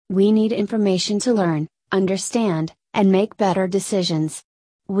We need information to learn, understand, and make better decisions.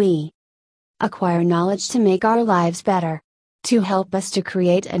 We acquire knowledge to make our lives better, to help us to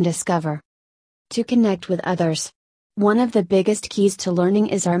create and discover, to connect with others. One of the biggest keys to learning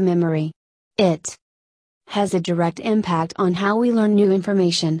is our memory. It has a direct impact on how we learn new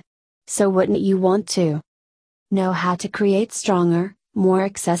information. So wouldn't you want to know how to create stronger, more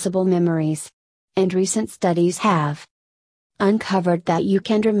accessible memories? And recent studies have uncovered that you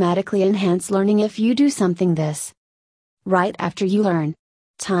can dramatically enhance learning if you do something this right after you learn.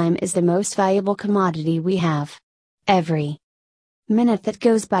 Time is the most valuable commodity we have. Every minute that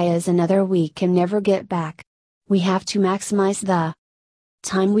goes by is another we can never get back. We have to maximize the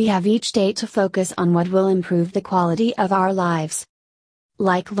time we have each day to focus on what will improve the quality of our lives.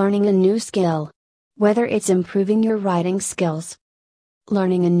 Like learning a new skill. Whether it's improving your writing skills,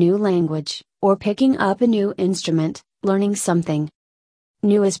 learning a new language, or picking up a new instrument, learning something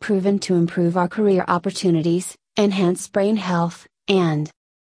new is proven to improve our career opportunities, enhance brain health, and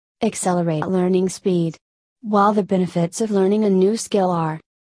accelerate learning speed. While the benefits of learning a new skill are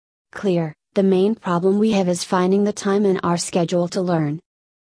clear, the main problem we have is finding the time in our schedule to learn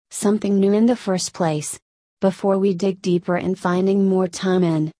something new in the first place. Before we dig deeper in finding more time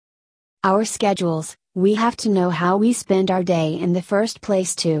in our schedules, we have to know how we spend our day in the first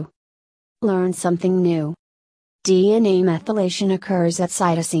place to learn something new. DNA methylation occurs at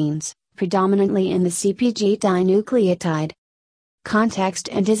cytosines, predominantly in the CpG dinucleotide context,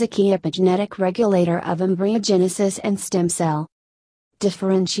 and is a key epigenetic regulator of embryogenesis and stem cell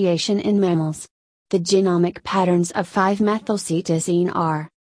differentiation in mammals. The genomic patterns of 5-methylcytosine are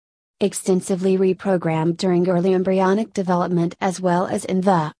extensively reprogrammed during early embryonic development as well as in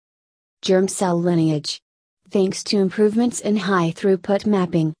the germ cell lineage. Thanks to improvements in high-throughput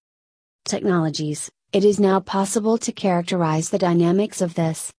mapping technologies, it is now possible to characterize the dynamics of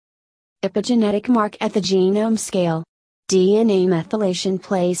this epigenetic mark at the genome scale. DNA methylation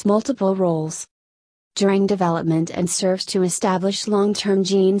plays multiple roles during development and serves to establish long-term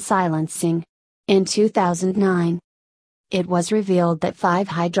gene silencing. In 2009, it was revealed that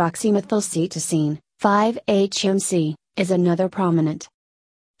 5-hydroxymethylcytosine, 5-HMC, is another prominent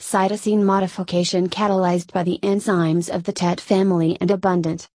cytosine modification catalyzed by the enzymes of the TET family and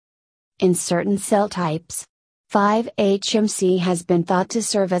abundant in certain cell types. 5-HMC has been thought to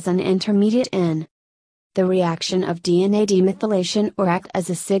serve as an intermediate in the reaction of DNA demethylation or act as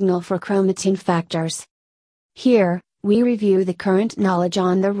a signal for chromatin factors. Here, we review the current knowledge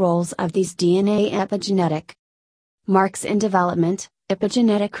on the roles of these DNA epigenetic marks in development,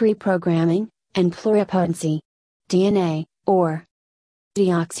 epigenetic reprogramming, and pluripotency. DNA, or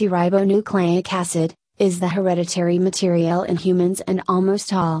deoxyribonucleic acid, is the hereditary material in humans and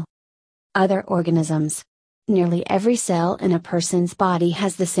almost all other organisms. Nearly every cell in a person's body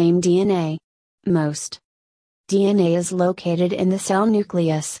has the same DNA. Most DNA is located in the cell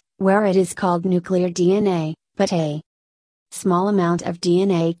nucleus, where it is called nuclear DNA, but a small amount of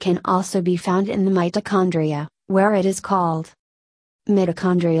DNA can also be found in the mitochondria, where it is called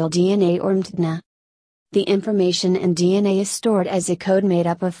mitochondrial DNA or mTNA. The information in DNA is stored as a code made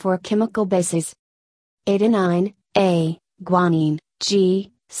up of 4 chemical bases: adenine, A, guanine,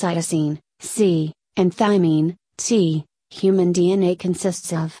 G, cytosine, C, and thymine, T. Human DNA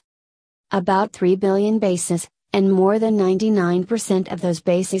consists of about 3 billion bases, and more than 99% of those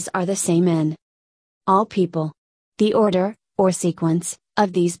bases are the same in all people. The order, or sequence,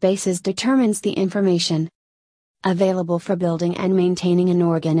 of these bases determines the information available for building and maintaining an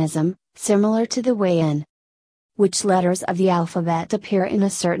organism, similar to the way in which letters of the alphabet appear in a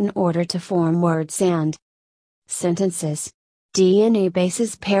certain order to form words and sentences. DNA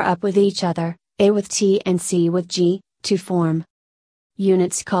bases pair up with each other, A with T and C with G, to form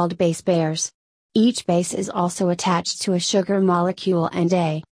units called base pairs. Each base is also attached to a sugar molecule and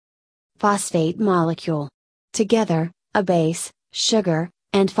a phosphate molecule. Together, a base, sugar,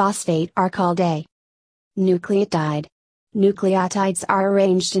 and phosphate are called a nucleotide. Nucleotides are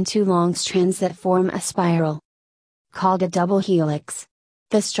arranged in 2 long strands that form a spiral, called a double helix.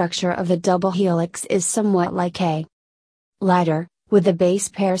 The structure of a double helix is somewhat like a ladder, with the base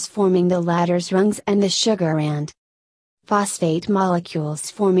pairs forming the ladder's rungs and the sugar and phosphate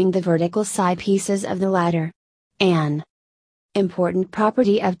molecules forming the vertical side pieces of the ladder. An important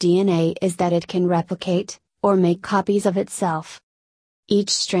property of DNA is that it can replicate, or make copies of itself.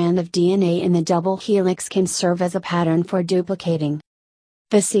 Each strand of DNA in the double helix can serve as a pattern for duplicating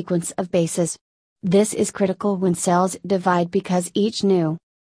the sequence of bases. This is critical when cells divide because each new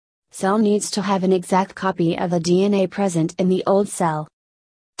cell needs to have an exact copy of the DNA present in the old cell.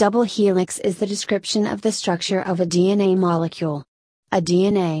 Double helix is the description of the structure of a DNA molecule. A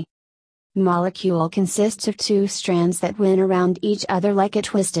DNA molecule consists of two strands that wind around each other like a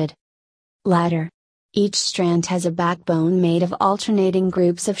twisted ladder. Each strand has a backbone made of alternating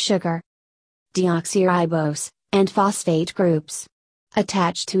groups of sugar, deoxyribose, and phosphate groups.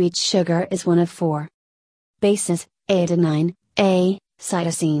 Attached to each sugar is one of four bases: adenine, A,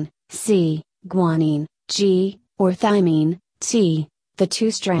 cytosine, C, guanine, G, or thymine, T. The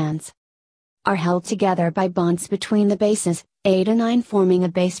two strands are held together by bonds between the bases, adenine forming a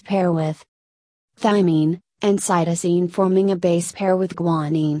base pair with thymine, and cytosine forming a base pair with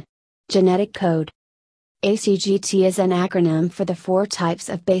guanine. Genetic code. ACGT is an acronym for the four types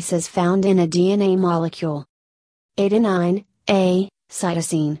of bases found in a DNA molecule: adenine, A,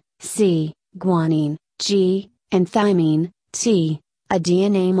 cytosine, C, guanine, G, and thymine, T. A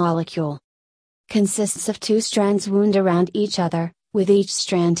DNA molecule consists of two strands wound around each other, with each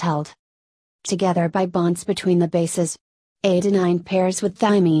strand held together by bonds between the bases. Adenine pairs with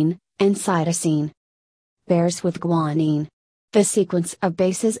thymine, and cytosine pairs with guanine. The sequence of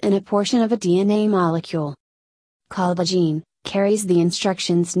bases in a portion of a DNA molecule, called a gene, carries the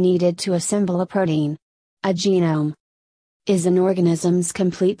instructions needed to assemble a protein. A genome is an organism's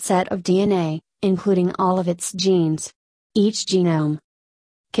complete set of DNA, including all of its genes. Each genome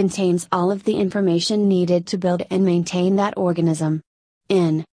contains all of the information needed to build and maintain that organism.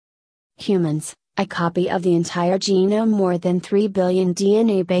 In humans, a copy of the entire genome, more than 3 billion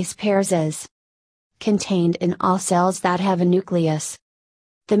DNA base pairs, is contained in all cells that have a nucleus.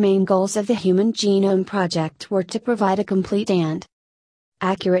 The main goals of the Human Genome Project were to provide a complete and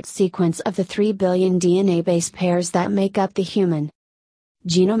accurate sequence of the 3 billion DNA base pairs that make up the human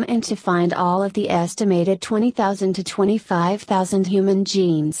genome, and to find all of the estimated 20,000 to 25,000 human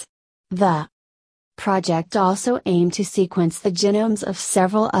genes. The project also aimed to sequence the genomes of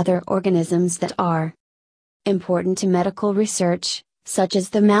several other organisms that are important to medical research, such as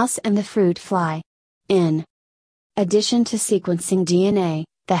the mouse and the fruit fly. In addition to sequencing DNA,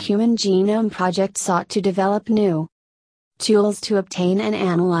 the Human Genome Project sought to develop new tools to obtain and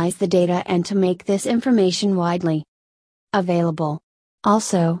analyze the data and to make this information widely available.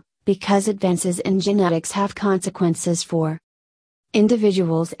 Also, because advances in genetics have consequences for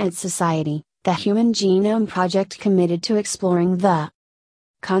individuals and society, the Human Genome Project committed to exploring the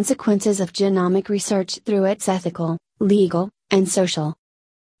consequences of genomic research through its ethical, legal, and social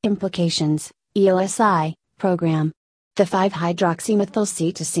implications. ELSI program. The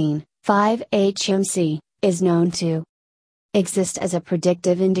 5-hydroxymethylcytosine, 5-HMC, is known to exist as a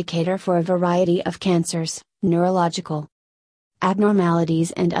predictive indicator for a variety of cancers, neurological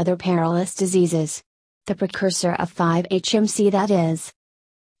abnormalities, and other perilous diseases. The precursor of 5-HMC, that is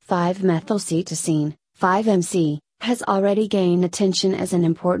 5-methylcytosine, 5-MC, has already gained attention as an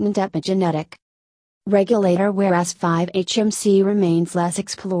important epigenetic regulator, whereas 5-HMC remains less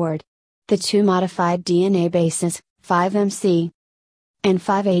explored. The two modified DNA bases, 5-MC and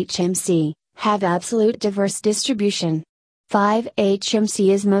 5-HMC, have absolute diverse distribution. 5-HMC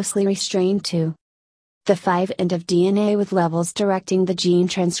is mostly restrained to the 5' end of DNA with levels directing the gene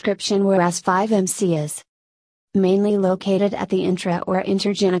transcription, whereas 5-MC is mainly located at the intra or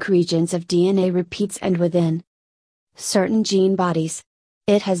intergenic regions of DNA repeats and within certain gene bodies.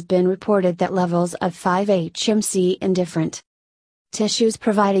 It has been reported that levels of 5-HMC in different tissues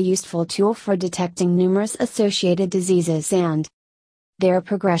provide a useful tool for detecting numerous associated diseases and their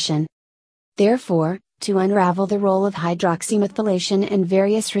progression. Therefore, to unravel the role of hydroxymethylation in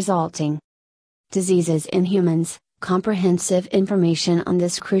various resulting diseases in humans, comprehensive information on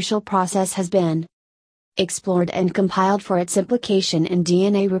this crucial process has been explored and compiled for its implication in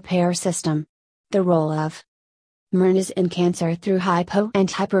DNA repair system. The role of mRNAs in cancer through hypo and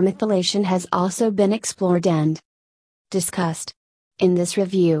hypermethylation has also been explored and discussed. In this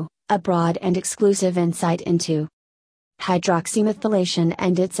review, a broad and exclusive insight into hydroxymethylation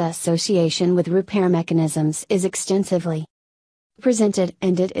and its association with repair mechanisms is extensively presented,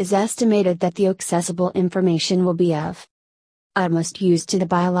 and it is estimated that the accessible information will be of utmost use to the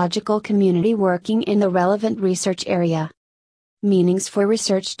biological community working in the relevant research area. Meanings for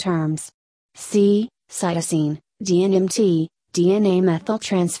research terms: C. Cytosine, DNMT, DNA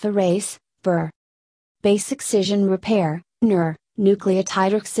methyltransferase, BR. Base excision repair, NER,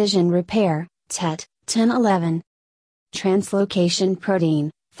 nucleotide excision repair, TET, 1011. Translocation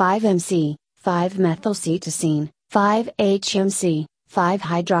protein, 5-MC, 5-methylcytosine, 5-HMC,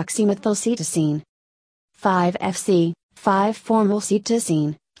 5-hydroxymethylcytosine, 5-FC,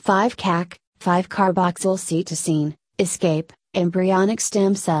 5-formylcytosine, 5-CAC, 5-carboxylcytosine, escape, embryonic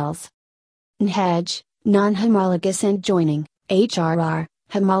stem cells. NHEDG, non-homologous end joining, HRR,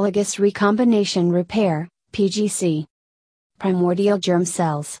 homologous recombination repair, PGC. primordial germ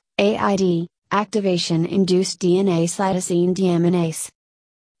cells, AID, activation-induced DNA cytosine deaminase.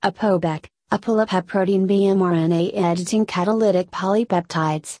 APOBEC, apolipoprotein B mRNA editing catalytic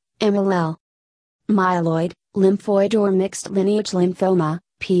polypeptides, MLL. Myeloid, lymphoid or mixed lineage lymphoma,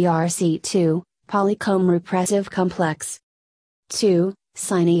 PRC2, polycomb repressive complex. 2.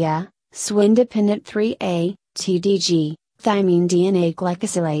 SINEA, SWIN-dependent 3A, TDG, thymine DNA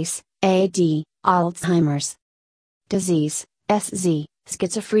glycosylase, AD, Alzheimer's disease, SZ,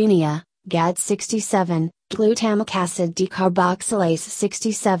 schizophrenia, GAD67, glutamic acid decarboxylase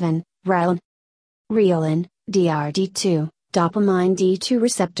 67, RELN. Reelin, DRD2, dopamine D2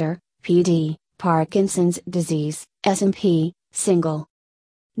 receptor, PD, Parkinson's disease, SMP, single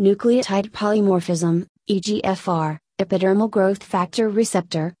nucleotide polymorphism, EGFR, epidermal growth factor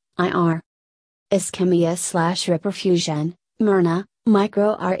receptor, IR. Ischemia/reperfusion, mRNA,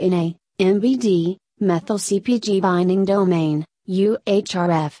 microRNA, MBD, methyl CpG binding domain,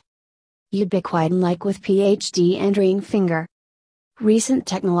 UHRF. Ubiquitin like with PhD and ring finger. Recent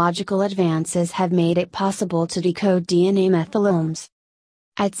technological advances have made it possible to decode DNA methylomes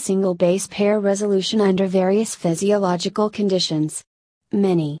at single base pair resolution under various physiological conditions.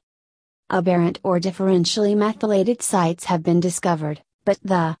 Many aberrant or differentially methylated sites have been discovered, but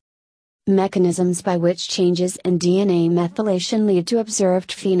the mechanisms by which changes in DNA methylation lead to observed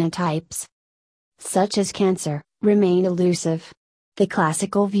phenotypes, such as cancer, remain elusive. The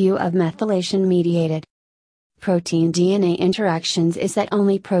classical view of methylation-mediated protein DNA interactions is that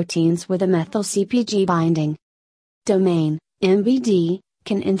only proteins with a methyl CpG binding domain, MBD,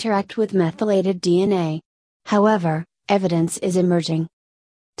 can interact with methylated DNA. However, evidence is emerging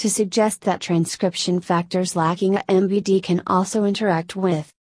to suggest that transcription factors lacking a MBD can also interact with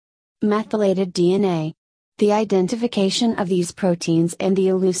methylated DNA. The identification of these proteins and the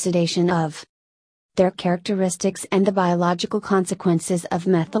elucidation of their characteristics and the biological consequences of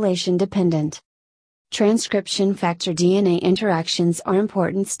methylation-dependent transcription factor DNA interactions are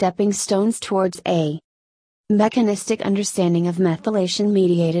important stepping stones towards a mechanistic understanding of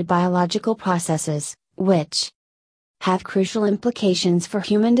methylation-mediated biological processes, which have crucial implications for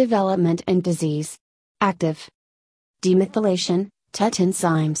human development and disease. Active demethylation, TET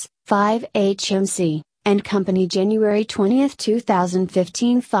enzymes, 5-HMC, and Company January 20,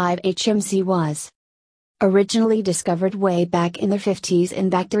 2015. 5-HMC was originally discovered way back in the 50s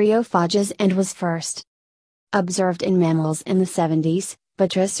in bacteriophages and was first observed in mammals in the 70s,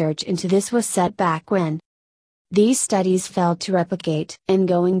 but research into this was set back when these studies failed to replicate. In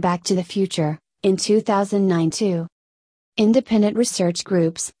Going Back to the Future, in 2009, two independent research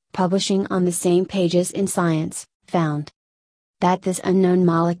groups, publishing on the same pages in Science, found that this unknown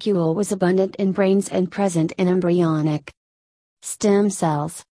molecule was abundant in brains and present in embryonic stem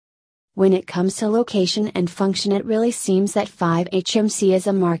cells. When it comes to location and function, it really seems that 5-HMC is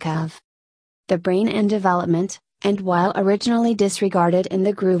a mark of the brain and development, and while originally disregarded in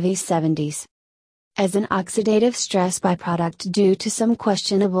the groovy 70s as an oxidative stress byproduct due to some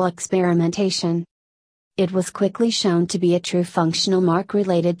questionable experimentation, it was quickly shown to be a true functional mark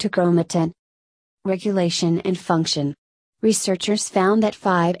related to chromatin regulation and function. Researchers found that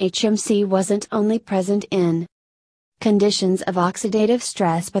 5-HMC wasn't only present in conditions of oxidative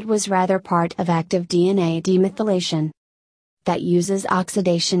stress but was rather part of active DNA demethylation that uses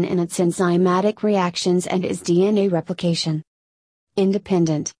oxidation in its enzymatic reactions and is DNA replication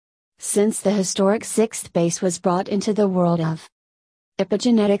independent. Since the historic sixth base was brought into the world of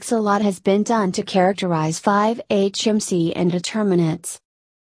epigenetics, a lot has been done to characterize 5-HMC and determine its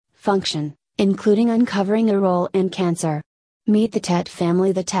function, including uncovering a role in cancer. Meet the TET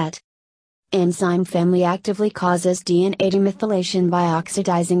family. The TET enzyme family actively causes DNA demethylation by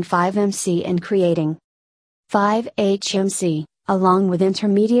oxidizing 5-MC and creating 5-HMC, along with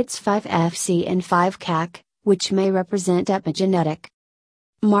intermediates 5-FC and 5-CAC, which may represent epigenetic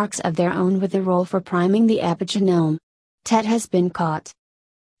marks of their own with a role for priming the epigenome. TET has been caught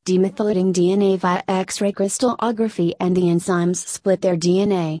demethylating DNA via X-ray crystallography, and the enzymes split their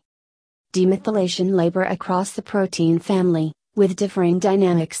DNA demethylation labor across the protein family, with differing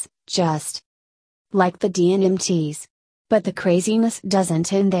dynamics, just like the DNMTs. But the craziness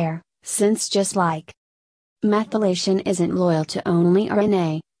doesn't end there, since just like methylation isn't loyal to only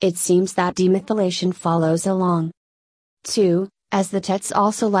RNA, it seems that demethylation follows along too, as the TETs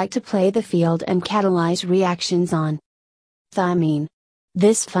also like to play the field and catalyze reactions on thymine.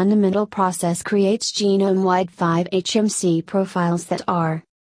 This fundamental process creates genome-wide 5-HMC profiles that are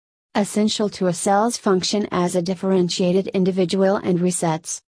essential to a cell's function as a differentiated individual and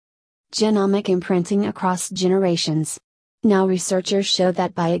resets genomic imprinting across generations. Now researchers show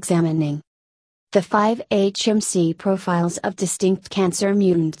that by examining The 5-HMC profiles of distinct cancer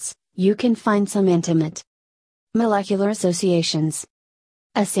mutants, you can find some intimate molecular associations.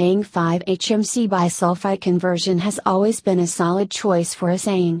 Assaying 5-HMC bisulfite conversion has always been a solid choice for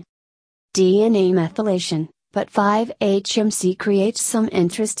assaying DNA methylation, but 5-HMC creates some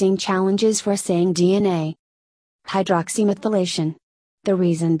interesting challenges for assaying DNA hydroxymethylation. The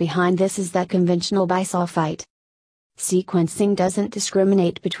reason behind this is that conventional bisulfite sequencing doesn't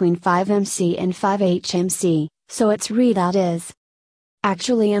discriminate between 5-MC and 5-HMC, so its readout is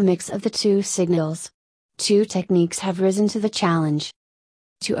actually a mix of the two signals. Two techniques have risen to the challenge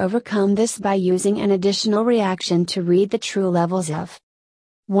to overcome this by using an additional reaction to read the true levels of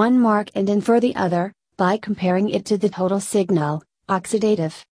one mark and infer the other, by comparing it to the total signal.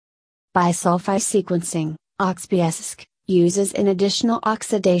 Oxidative bisulfite sequencing, OXBSSC, uses an additional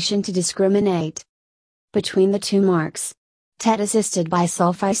oxidation to discriminate between the two marks. TET-assisted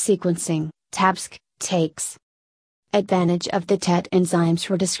bisulfite sequencing, TABSC, takes advantage of the TET enzymes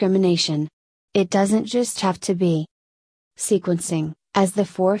for discrimination. It doesn't just have to be sequencing, as the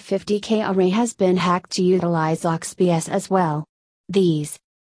 450K array has been hacked to utilize OXBS as well. These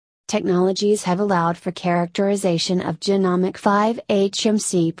technologies have allowed for characterization of genomic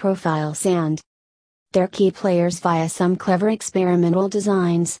 5-HMC profiles and their key players via some clever experimental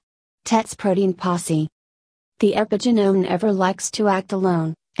designs. TET's protein posse. The epigenome never likes to act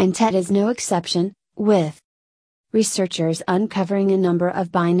alone, and TET is no exception, with researchers uncovering a number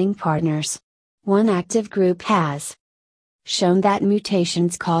of binding partners. One active group has shown that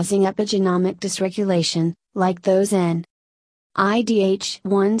mutations causing epigenomic dysregulation, like those in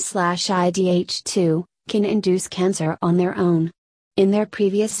IDH1/IDH2, can induce cancer on their own. In their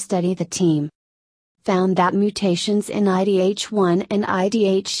previous study, the team found that mutations in IDH1 and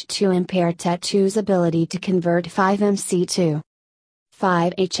IDH2 impair TET2's ability to convert 5-MC to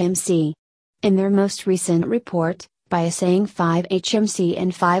 5-HMC. In their most recent report, by assaying 5-HMC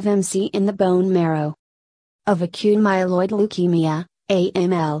and 5-MC in the bone marrow of acute myeloid leukemia,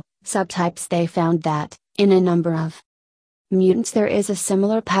 AML, subtypes, they found that, in a number of mutants, there is a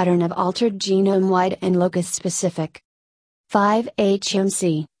similar pattern of altered genome-wide and locus-specific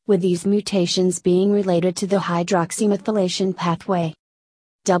 5-HMC, with these mutations being related to the hydroxymethylation pathway.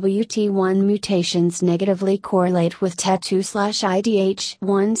 WT1 mutations negatively correlate with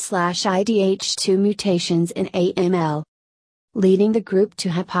TET2/IDH1/IDH2 mutations in AML, leading the group to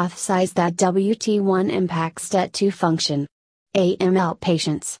hypothesize that WT1 impacts TET2 function. AML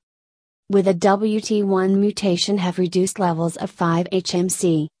patients with a WT1 mutation have reduced levels of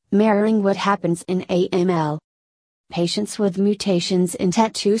 5-HMC, mirroring what happens in AML. Patients with mutations in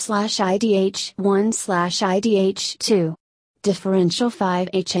TET2/IDH1/IDH2 differential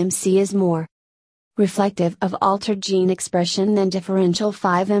 5-HMC is more reflective of altered gene expression than differential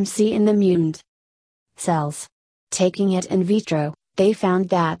 5-MC in the mutant cells. Taking it in vitro, they found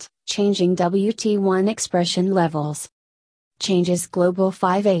that changing WT1 expression levels changes global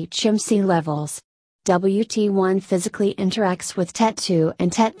 5-HMC levels. WT1 physically interacts with TET2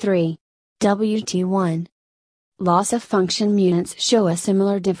 and TET3. WT1 loss of function mutants show a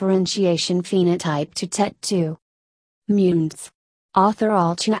similar differentiation phenotype to TET2 mutants. Author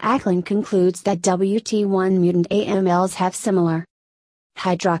Alchna Ackland concludes that WT1 mutant AMLs have similar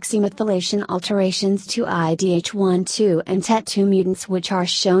hydroxymethylation alterations to IDH1/2 and TET2 mutants, which are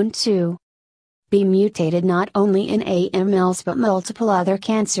shown to be mutated not only in AMLs but multiple other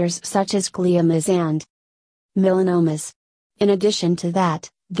cancers such as gliomas and melanomas. In addition to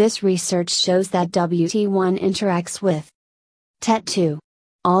that, this research shows that WT1 interacts with TET2.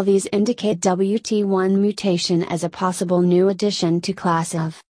 All these indicate WT1 mutation as a possible new addition to class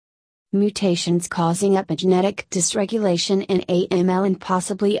of mutations causing epigenetic dysregulation in AML and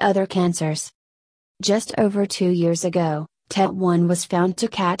possibly other cancers. Just over 2 years ago, TET1 was found to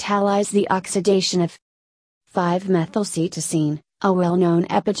catalyze the oxidation of 5-methylcytosine, a well-known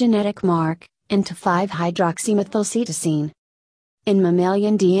epigenetic mark, into 5-hydroxymethylcytosine. In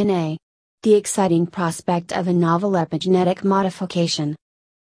mammalian DNA, the exciting prospect of a novel epigenetic modification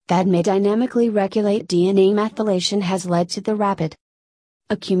that may dynamically regulate DNA methylation has led to the rapid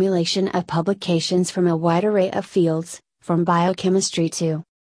accumulation of publications from a wide array of fields, from biochemistry to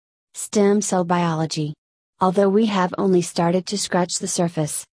stem cell biology. Although we have only started to scratch the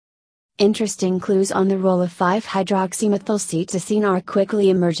surface, interesting clues on the role of 5-hydroxymethylcytosine are quickly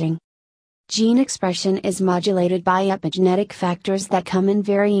emerging. Gene expression is modulated by epigenetic factors that come in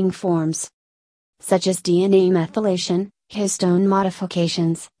varying forms, such as DNA methylation, histone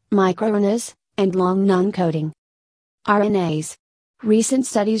modifications, microRNAs, and long non-coding RNAs. Recent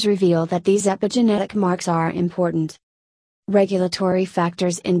studies reveal that these epigenetic marks are important regulatory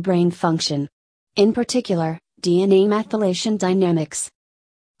factors in brain function. in particular, DNA methylation dynamics,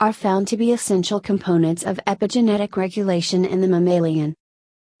 are found to be essential components of epigenetic regulation in the mammalian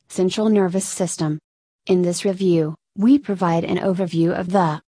central nervous system. In this review, we provide an overview of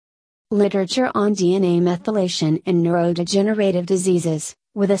the literature on DNA methylation in neurodegenerative diseases,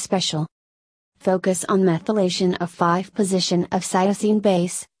 with a special focus on methylation of 5' of cytosine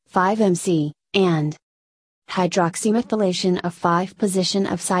base, 5-MC, and hydroxymethylation of 5'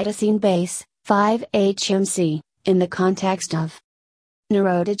 of cytosine base, 5-HMC, in the context of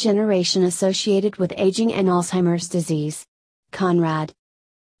neurodegeneration associated with aging and Alzheimer's disease. Conrad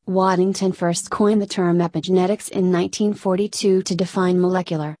Waddington first coined the term epigenetics in 1942 to define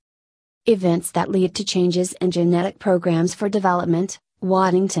molecular events that lead to changes in genetic programs for development.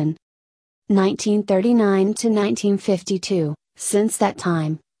 Waddington 1939 to 1952. Since that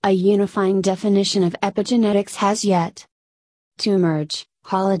time, a unifying definition of epigenetics has yet to emerge.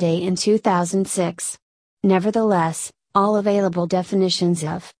 Holliday in 2006. Nevertheless, all available definitions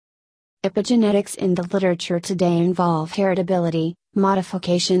of epigenetics in the literature today involve heritability,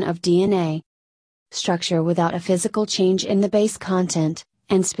 modification of DNA structure without a physical change in the base content,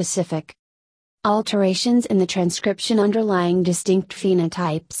 and specific alterations in the transcription underlying distinct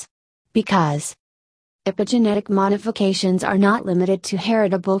phenotypes. Because epigenetic modifications are not limited to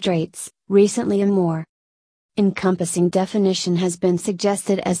heritable traits, recently a more encompassing definition has been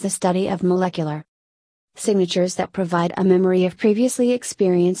suggested as the study of molecular signatures that provide a memory of previously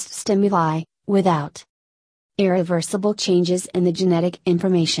experienced stimuli, without irreversible changes in the genetic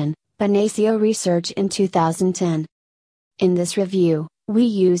information. Benicio Research in 2010. In this review, we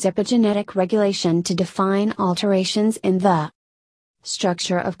use epigenetic regulation to define alterations in the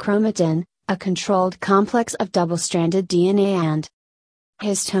structure of chromatin, a controlled complex of double-stranded DNA and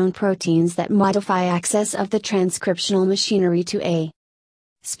histone proteins that modify access of the transcriptional machinery to a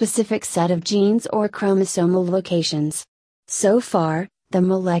specific set of genes or chromosomal locations. So far, the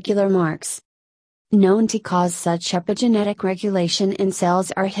molecular marks known to cause such epigenetic regulation in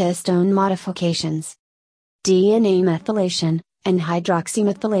cells are histone modifications, DNA methylation, and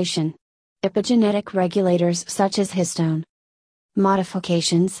hydroxymethylation. Epigenetic regulators such as histone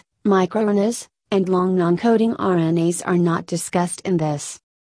modifications, microRNAs, and long non-coding RNAs are not discussed in this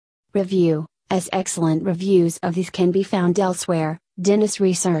review, as excellent reviews of these can be found elsewhere. Dennis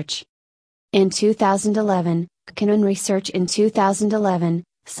Research in 2011, Kinnan Research in 2011,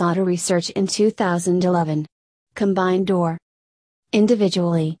 Sauter Research in 2011. Combined or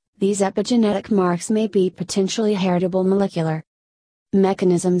individually, these epigenetic marks may be potentially heritable molecular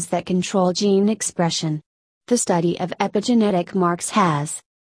mechanisms that control gene expression. The study of epigenetic marks has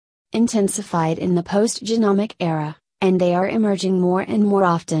intensified in the post-genomic era, and they are emerging more and more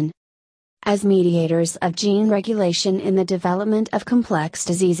often as mediators of gene regulation in the development of complex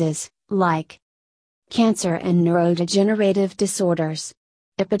diseases, like cancer and neurodegenerative disorders.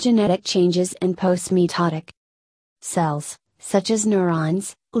 Epigenetic changes in post-mitotic cells, such as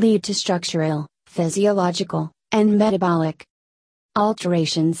neurons, lead to structural, physiological, and metabolic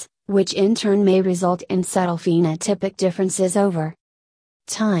alterations, which in turn may result in subtle phenotypic differences over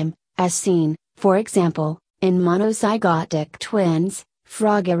time, as seen, for example, in monozygotic twins.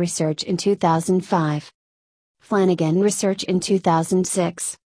 Fraga Research in 2005. Flanagan Research in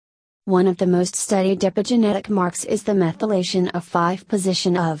 2006. One of the most studied epigenetic marks is the methylation of 5'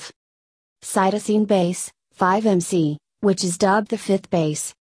 of cytosine base, 5-MC, which is dubbed the fifth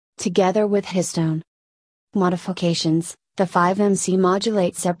base. Together with histone modifications, the 5-MC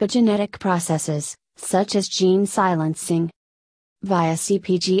modulates epigenetic processes, such as gene silencing via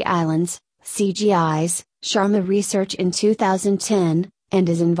CPG islands, CGIs. Sharma Research in 2010, and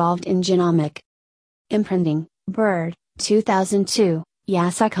is involved in genomic imprinting. Bird, 2002,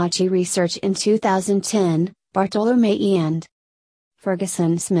 Yasakachi Research in 2010, Bartolomei and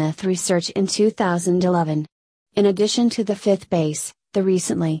Ferguson Smith Research in 2011. In addition to the fifth base, the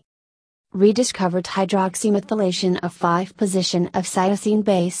recently rediscovered hydroxymethylation of 5' of cytosine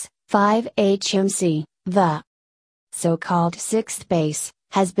base, 5-HMC, the so-called sixth base,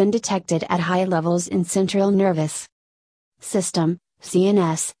 has been detected at high levels in central nervous system,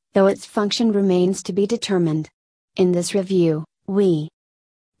 CNS, though its function remains to be determined. In this review, we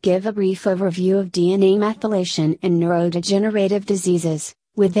give a brief overview of DNA methylation in neurodegenerative diseases,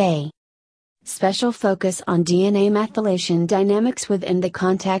 with a special focus on DNA methylation dynamics within the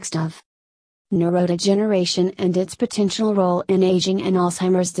context of neurodegeneration and its potential role in aging and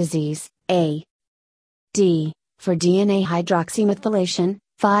Alzheimer's disease. D. For DNA hydroxymethylation,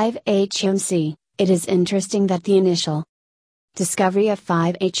 5-HMC, it is interesting that the initial discovery of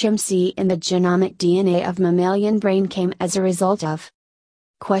 5-HMC in the genomic DNA of mammalian brain came as a result of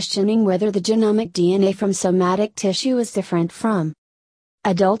questioning whether the genomic DNA from somatic tissue is different from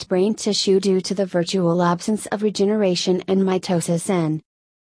adult brain tissue due to the virtual absence of regeneration and mitosis in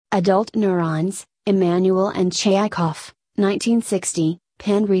adult neurons. Emanuel and Chaikoff, 1960,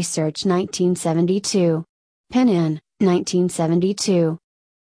 Penn Research 1972. Penn, 1972.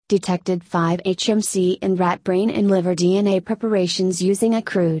 Detected 5-HMC in rat brain and liver DNA preparations using a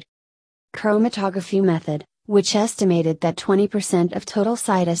crude chromatography method, which estimated that 20% of total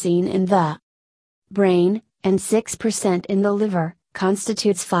cytosine in the brain, and 6% in the liver,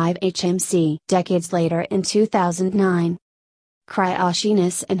 constitutes 5-HMC. Decades later in 2009,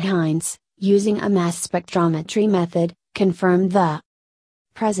 Kryoshines and Heinz, using a mass spectrometry method, confirmed the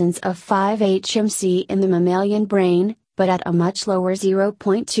presence of 5-HMC in the mammalian brain, but at a much lower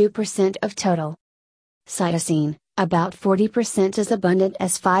 0.2% of total cytosine, about 40% as abundant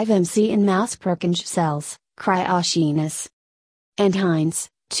as 5-MC in mouse Purkinje cells. Kryoshines and Heinz,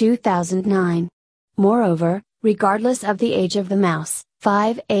 2009. Moreover, regardless of the age of the mouse,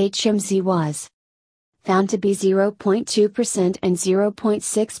 5-HMC was found to be 0.2% and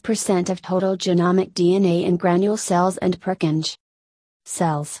 0.6% of total genomic DNA in granule cells and Purkinje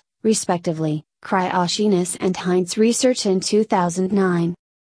cells, respectively. Kryoshines and Heinz research in 2009.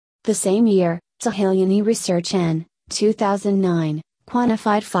 The same year, Sahiliani research in 2009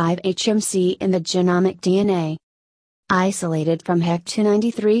 quantified 5-HMC in the genomic DNA isolated from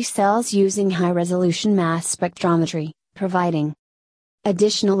HEK293 cells using high-resolution mass spectrometry, providing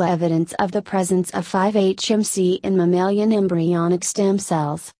additional evidence of the presence of 5-HMC in mammalian embryonic stem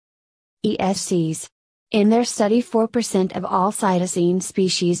cells. ESCs. In their study, 4% of all cytosine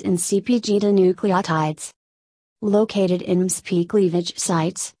species in CpG nucleotides located in MSP cleavage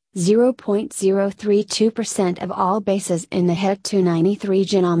sites, 0.032% of all bases in the HEK293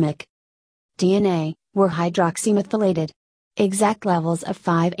 genomic DNA, were hydroxymethylated. Exact levels of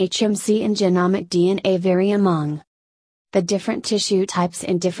 5-HMC in genomic DNA vary among the different tissue types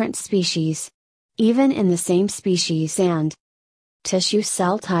in different species. Even in the same species and tissue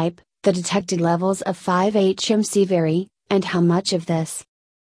cell type, the detected levels of 5-HMC vary, and how much of this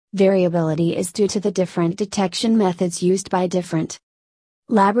variability is due to the different detection methods used by different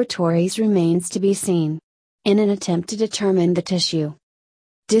laboratories remains to be seen. In an attempt to determine the tissue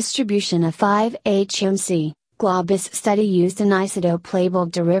distribution of 5-HMC, Globus study used an isotope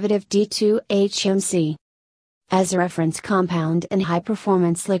labeled derivative D2-HMC as a reference compound in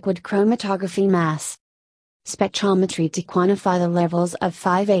high-performance liquid chromatography mass spectrometry to quantify the levels of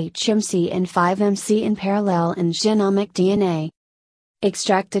 5-HMC and 5-MC in parallel in genomic DNA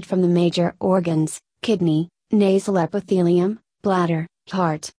extracted from the major organs, kidney, nasal epithelium, bladder,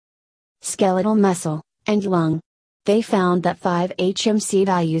 heart, skeletal muscle, and lung. They found that 5-HMC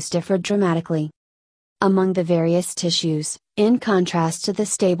values differed dramatically among the various tissues, in contrast to the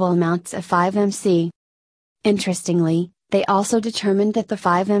stable amounts of 5-MC. Interestingly, they also determined that the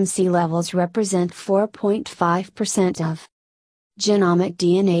 5-MC levels represent 4.5% of genomic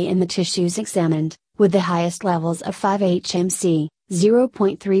DNA in the tissues examined, with the highest levels of 5-HMC,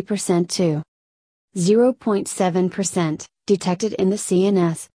 0.3% to 0.7%, detected in the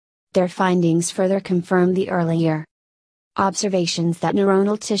CNS. Their findings further confirm the earlier observations that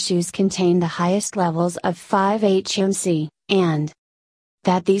neuronal tissues contain the highest levels of 5-HMC, and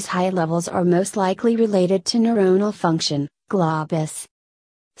that these high levels are most likely related to neuronal function. Globus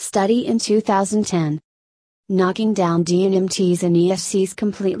study in 2010. Knocking down DNMTs and ESCs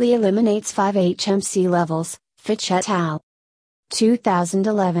completely eliminates 5-HMC levels, Fitch et al.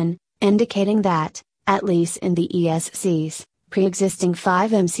 2011, indicating that, at least in the ESCs, pre-existing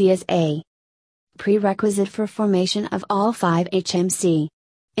 5-MC is a prerequisite for formation of all 5-HMC.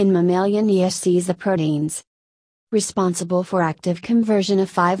 In mammalian ESCs, the proteins responsible for active conversion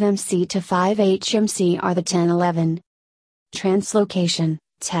of 5-MC to 5-HMC are the 1011 translocation,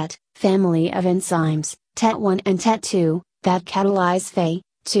 TET, family of enzymes, TET1 and TET2, that catalyze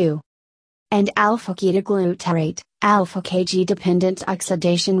Phe2 and alpha-ketoglutarate, alpha-Kg dependent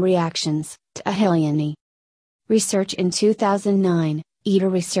oxidation reactions, Sahiliani research in 2009, ETA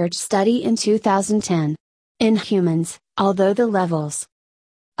research study in 2010. In humans, although the levels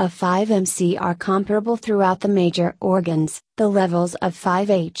of 5-MC are comparable throughout the major organs, the levels of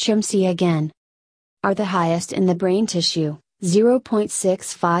 5-HMC again are the highest in the brain tissue,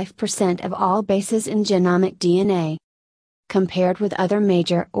 0.65% of all bases in genomic DNA. Compared with other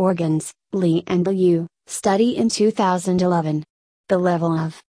major organs, Lee and Liu, study in 2011. The level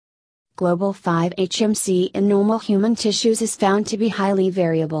of global 5-HMC in normal human tissues is found to be highly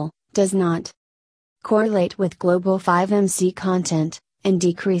variable, does not correlate with global 5-MC content, and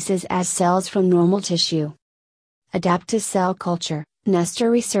decreases as cells from normal tissue adapt to cell culture. Nestor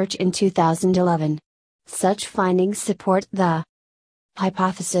research in 2011. Such findings support the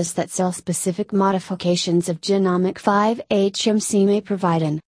hypothesis that cell-specific modifications of genomic 5-HMC may provide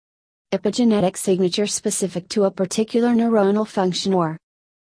an epigenetic signature specific to a particular neuronal function or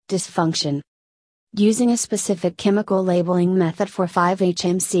dysfunction. Using a specific chemical labeling method for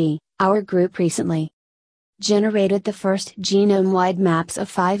 5-HMC, our group recently generated the first genome-wide maps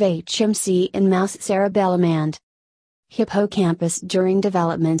of 5-HMC in mouse cerebellum and hippocampus during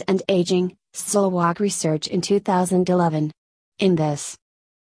development and aging, Zolwak research in 2011. In this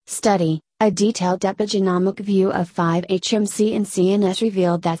study, a detailed epigenomic view of 5-HMC in CNS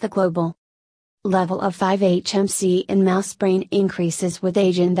revealed that the global level of 5-HMC in mouse brain increases with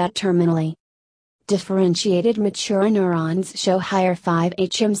age and that terminally differentiated mature neurons show higher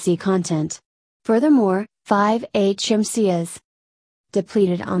 5-HMC content. Furthermore, 5-HMC is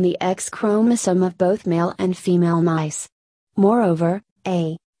depleted on the X chromosome of both male and female mice. Moreover,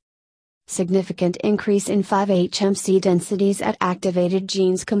 a significant increase in 5-HMC densities at activated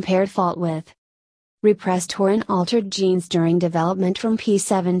genes compared fault with repressed or unaltered genes during development from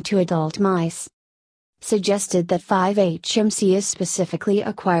P7 to adult mice suggested that 5-HMC is specifically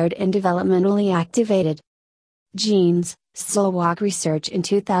acquired in developmentally activated genes, Zolwak research in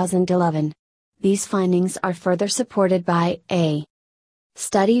 2011. These findings are further supported by a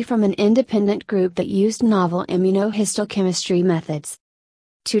study from an independent group that used novel immunohistochemistry methods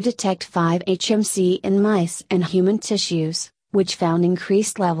to detect 5-HMC in mice and human tissues, which found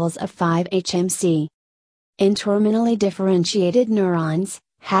increased levels of 5-HMC in terminally differentiated neurons,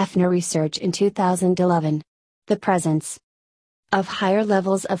 Hafner research in 2011. The presence of higher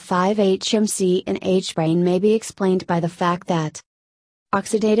levels of 5-HMC in aged brain may be explained by the fact that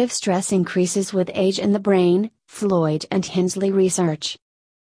oxidative stress increases with age in the brain, Floyd and Hensley research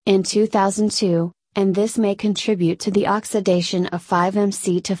in 2002, and this may contribute to the oxidation of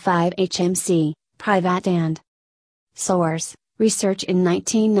 5-MC to 5-HMC, Privat and Soares, research in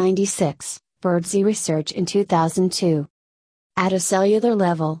 1996, Birdsey research in 2002. At a cellular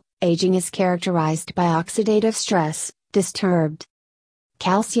level, aging is characterized by oxidative stress, disturbed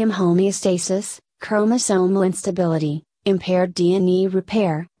calcium homeostasis, chromosomal instability, impaired DNA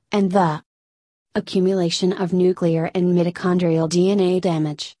repair, and the accumulation of nuclear and mitochondrial DNA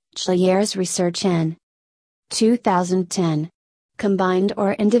damage, Schleyer's research in 2010. Combined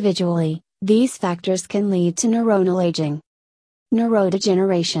or individually, these factors can lead to neuronal aging,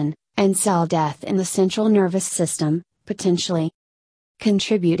 neurodegeneration, and cell death in the central nervous system, potentially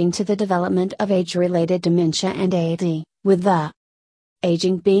contributing to the development of age-related dementia and AD, with the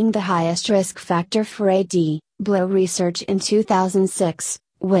aging being the highest risk factor for AD, Blow research in 2006,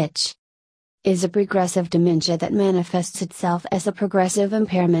 which is a progressive dementia that manifests itself as a progressive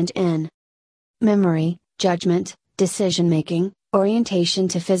impairment in memory, judgment, decision-making, orientation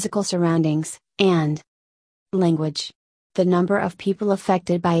to physical surroundings, and language. The number of people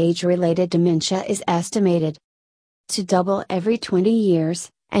affected by age-related dementia is estimated to double every 20 years,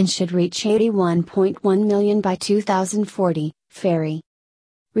 and should reach 81.1 million by 2040, Ferry.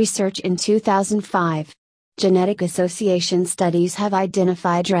 Research in 2005. Genetic association studies have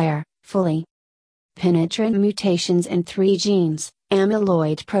identified rare, fully penetrant mutations in 3 genes: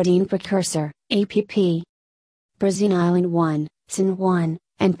 amyloid protein precursor, APP, presenilin 1, SIN1,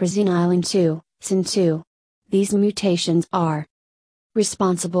 and presenilin 2, SIN2. These mutations are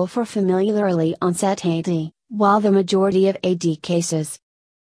responsible for familial early onset AD, while the majority of AD cases,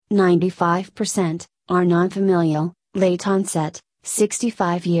 95%, are non-familial, late onset,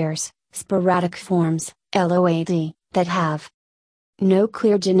 65 years, sporadic forms, LOAD, that have no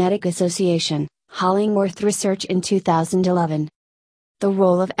clear genetic association, Hollingworth research in 2011. The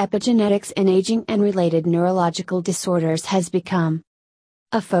role of epigenetics in aging and related neurological disorders has become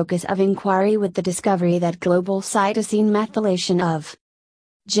a focus of inquiry with the discovery that global cytosine methylation of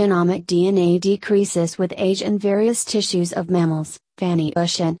genomic DNA decreases with age in various tissues of mammals, Fanny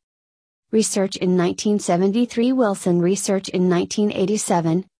Ushen. Research in 1973, Wilson research in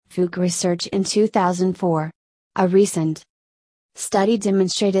 1987, Fuchs research in 2004. A recent study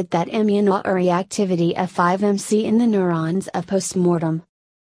demonstrated that immunoreactivity of 5-MC in the neurons of postmortem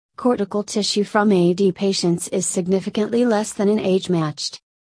cortical tissue from AD patients is significantly less than in age-matched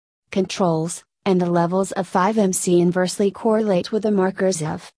controls, and the levels of 5-MC inversely correlate with the markers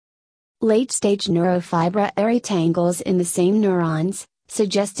of late-stage neurofibrillary tangles in the same neurons,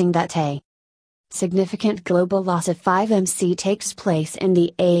 suggesting that a significant global loss of 5-MC takes place in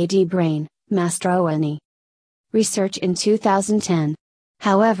the AD brain, Mastroianni. Research in 2010.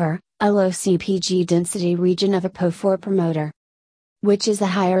 However, a low CpG density region of APO4 promoter, which is a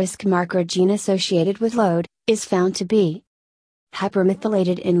high-risk marker gene associated with LOAD, is found to be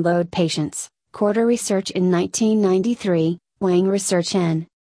Hypermethylated in load patients, Corder research in 1993, Wang research in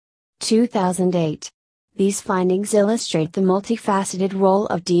 2008. These findings illustrate the multifaceted role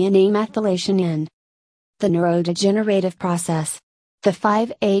of DNA methylation in the neurodegenerative process. The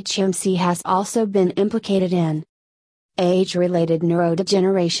 5-HMC has also been implicated in age-related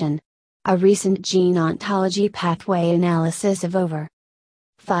neurodegeneration. A recent gene ontology pathway analysis of over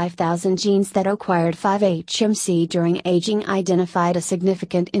 5,000 genes that acquired 5-HMC during aging identified a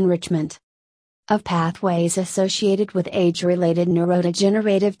significant enrichment of pathways associated with age-related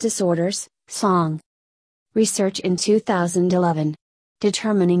neurodegenerative disorders, SONG. Research in 2011.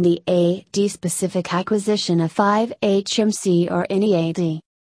 Determining the AD-specific acquisition of 5-HMC or any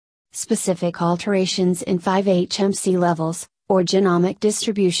AD-specific alterations in 5-HMC levels, or genomic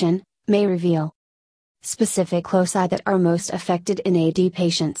distribution, may reveal specific loci that are most affected in AD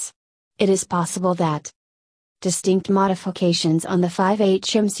patients. It is possible that distinct modifications on the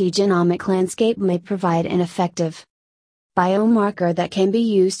 5-HMC genomic landscape may provide an effective biomarker that can be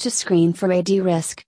used to screen for AD risk.